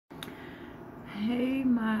Hey,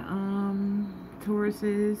 my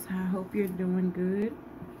Tauruses, I hope you're doing good.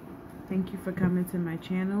 Thank you for coming to my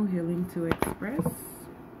channel, Healing to Express.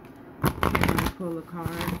 I'm gonna pull a card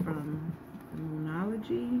from the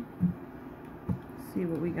Moonology. See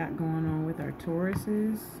what we got going on with our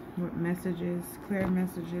Tauruses. What messages, clear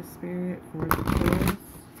messages, Spirit, for the Taurus.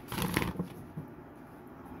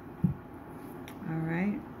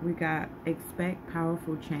 Alright, we got expect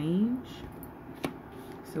powerful change.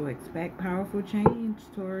 So expect powerful change,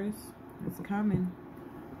 Taurus. It's coming.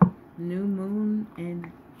 New moon and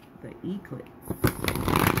the eclipse.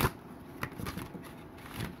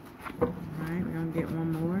 Alright, we're going to get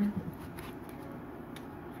one more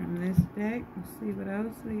from this deck. Let's see what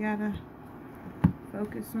else we got to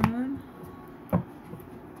focus on.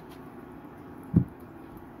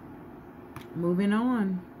 Moving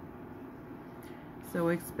on. So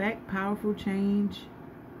expect powerful change.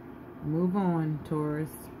 Move on, Taurus.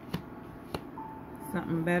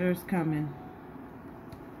 Something better's coming.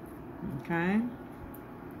 Okay.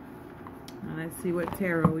 Now let's see what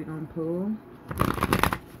tarot we're going to pull.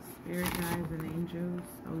 Spirit guides and angels.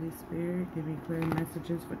 Holy Spirit, give me clear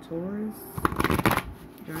messages for Taurus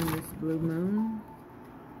during this blue moon.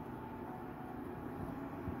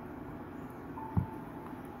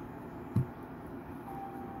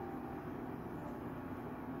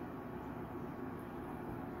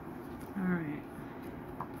 Alright.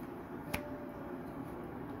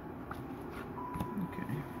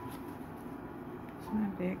 Okay. It's my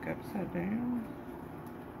deck upside down.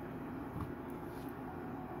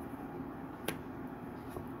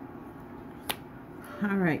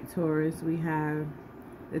 Alright, Taurus, we have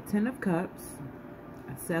the Ten of Cups,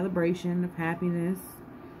 a celebration of happiness.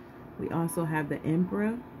 We also have the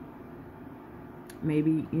Emperor.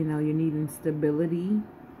 Maybe, you know, you're needing stability,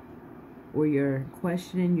 or you're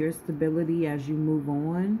questioning your stability as you move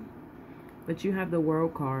on. But you have the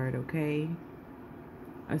World card, okay?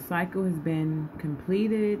 A cycle has been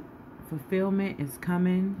completed. Fulfillment is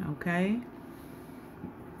coming, okay?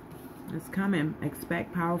 It's coming.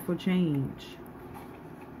 Expect powerful change.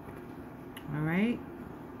 Alright?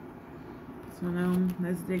 So now,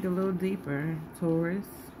 let's dig a little deeper, Taurus.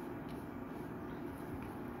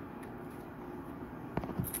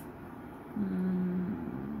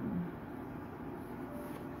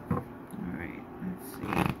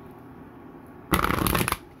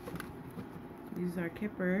 These are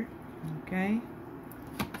Kipper, okay?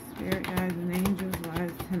 Spirit guides and angels. Why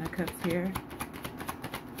is Ten of Cups here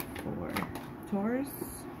for Taurus?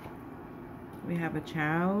 We have a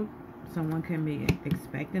child. Someone can be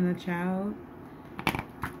expecting a child.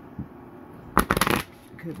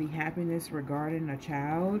 Could be happiness regarding a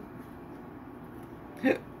child.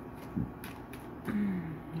 Alright.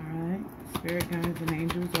 Spirit guides and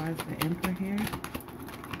angels. Why is the Emperor here?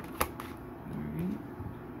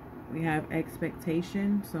 We have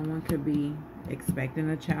expectation. Someone could be expecting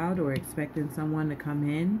a child or expecting someone to come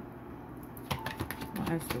in.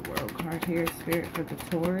 Why is the World card here, Spirit, for the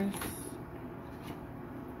Taurus?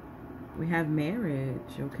 We have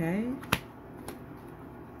marriage, okay?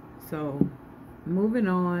 So, moving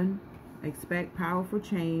on. Expect powerful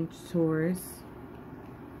change, Taurus.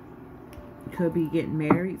 Could be getting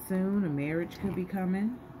married soon. A marriage could be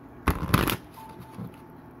coming.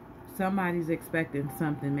 Somebody's expecting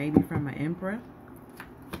something, maybe from an Emperor.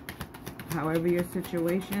 However your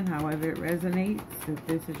situation, however it resonates, if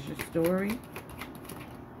this is your story,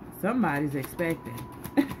 somebody's expecting.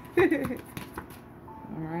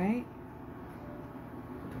 Alright.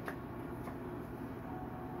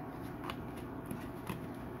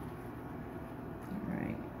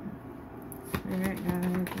 Alright. Spirit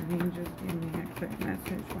guides and angels give me a quick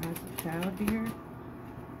message. Why is the child here?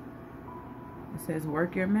 It says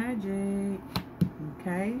work your magic.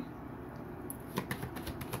 Okay.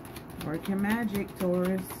 Work your magic,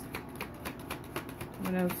 Taurus.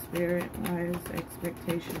 What else, Spirit? Why is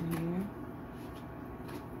expectation here?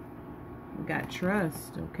 We got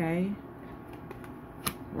trust, okay?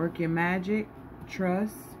 Work your magic.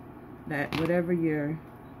 Trust that whatever you're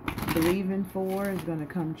believing for is going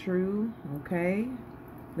to come true, okay?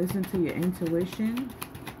 Listen to your intuition.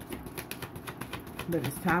 But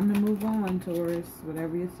it's time to move on, Taurus,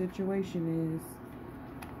 whatever your situation is.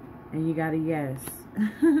 And you got a yes.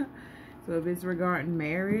 So if it's regarding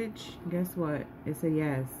marriage, guess what? It's a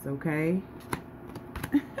yes, okay?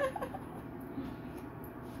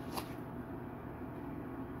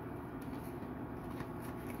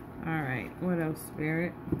 Alright, what else,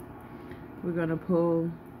 Spirit? We're going to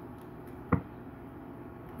pull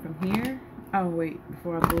from here. Oh, wait,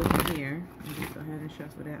 before I pull from here, let me go ahead and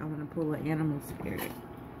shuffle that. I want to pull an animal spirit.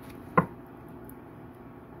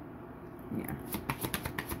 Yeah.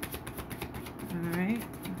 Alright.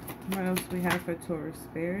 What else we have for Taurus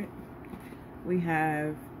spirit? We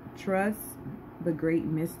have trust the great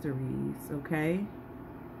mysteries, okay?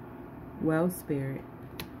 Well, spirit.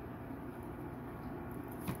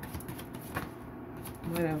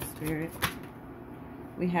 What else, spirit?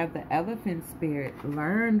 We have the elephant spirit.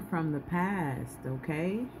 Learn from the past,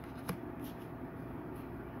 okay?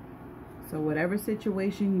 So whatever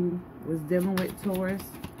situation you was dealing with, Taurus,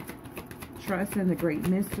 trust in the great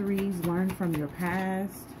mysteries. Learn from your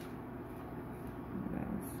past. What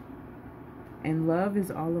else? And love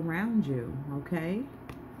is all around you, okay?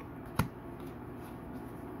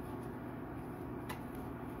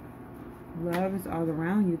 Love is all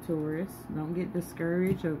around you, Taurus. Don't get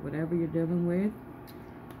discouraged of whatever you're dealing with.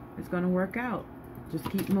 It's going to work out. Just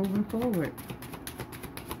keep moving forward.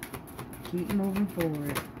 Keep moving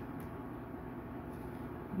forward.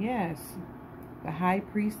 Yes. The high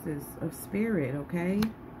priestess of spirit, okay?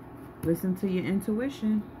 Listen to your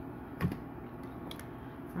intuition.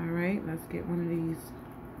 Alright, let's get one of these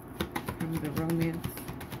from the romance.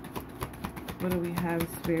 What do we have,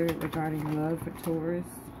 spirit, regarding love for Taurus?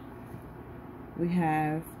 We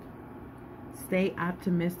have stay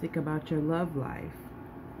optimistic about your love life.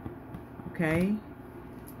 Okay?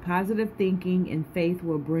 Positive thinking and faith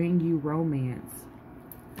will bring you romance.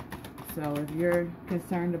 So if you're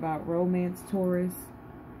concerned about romance, Taurus,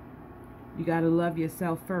 you got to love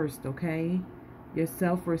yourself first, okay? Your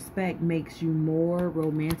self-respect makes you more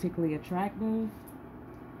romantically attractive.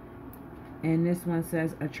 And this one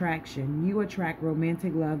says attraction. You attract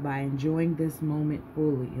romantic love by enjoying this moment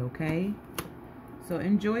fully, okay? So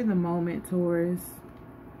enjoy the moment, Taurus.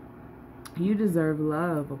 You deserve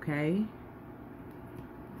love, okay?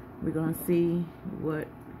 We're going to see what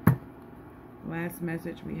last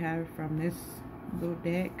message we have from this little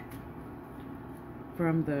deck.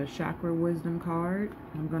 From the Chakra Wisdom card.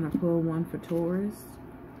 I'm going to pull one for Taurus.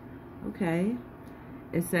 Okay.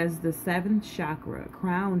 It says the 7th chakra,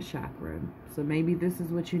 crown chakra. So maybe this is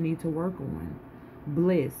what you need to work on.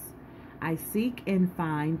 Bliss. I seek and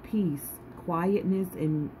find peace, quietness,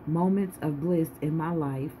 and moments of bliss in my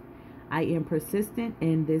life. I am persistent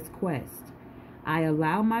in this quest. I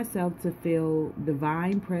allow myself to feel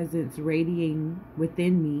divine presence radiating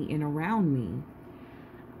within me and around me.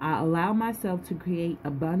 I allow myself to create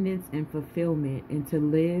abundance and fulfillment and to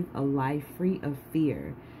live a life free of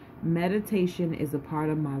fear. Meditation is a part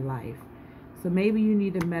of my life. So maybe you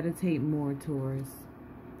need to meditate more, Taurus.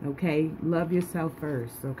 Okay? Love yourself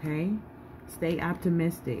first, okay? Stay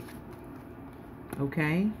optimistic.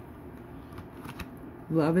 Okay?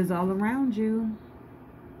 Love is all around you.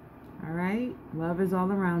 Alright? Love is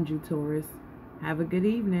all around you, Taurus. Have a good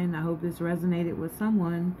evening. I hope this resonated with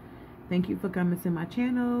someone. Thank you for coming to my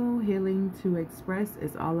channel. Healing to Express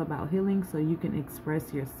is all about healing so you can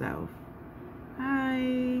express yourself.